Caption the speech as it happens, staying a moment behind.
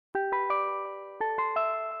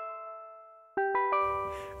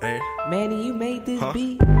Hey. Manny, you made this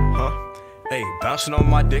beat? Hey, bouncing on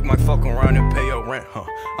my dick, might fuck around and pay your rent,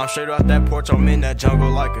 I'm straight out that porch, I'm in that jungle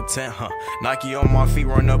like a tent, Nike on my feet,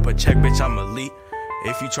 run up a check, bitch, I'm elite.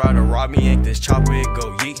 If you try to rob me, ain't this chopper, it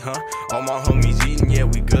go yeet, All my homies eating, yeah,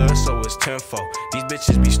 we good, so it's tenfold. These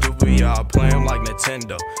bitches be stupid, yeah, I play them like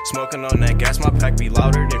Nintendo. Smoking on that gas, my pack be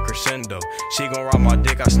louder than crescendo. She gon' rob my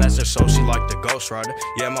dick, I snatch her so she like the Ghost Rider.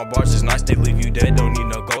 Yeah, my bars is nice, they leave you dead, don't need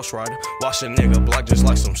no Ghost Rider. Wash a nigga block just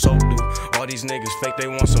like some soap do. All these niggas fake, they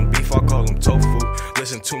want some beef, I call them tofu.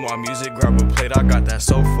 Listen to my music, grab a plate, I got that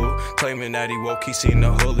soul food. Claiming that he woke, he seen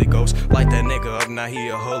the Holy Ghost. Light that nigga up, now he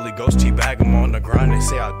a Holy Ghost. Teabag him on the grind, they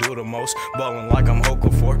say I do the most. Ballin' like I'm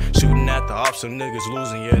Okafor. Shooting at the ops, some niggas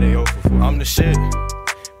losing, yeah, they over for. I'm the shit.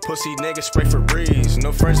 Pussy niggas spray for breeze.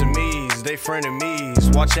 No friends of me's, they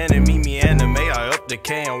frenemies. Watch enemy me anime, I up the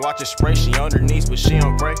K and watch it spray. She underneath, but she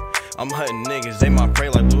don't pray. I'm hunting niggas, they might pray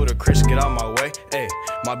like Ludacris, get out my way. Ayy,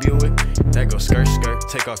 my Buick, that go skirt, skirt.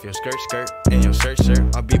 Take off your skirt, skirt, and your shirt,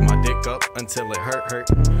 shirt. I beat my dick up until it hurt.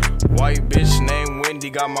 White bitch named Wendy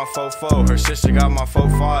got my 4-4. Her sister got my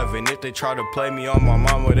 4-5. And if they try to play me on my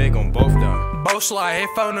mama, they gon' both die. Both slide, hit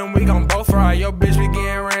phone and we gon' both ride. Yo bitch be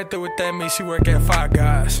getting ran through with that means she work at Five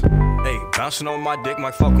Guys. Hey, bouncing on my dick,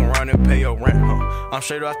 might fuck around and pay your rent, I'm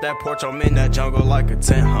straight off that porch, I'm in that jungle like a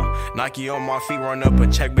tent, Nike on my feet, run up a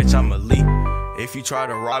check, bitch, I'm elite. If you try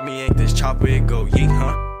to rob me, ain't this chopper, it go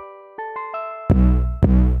yeet,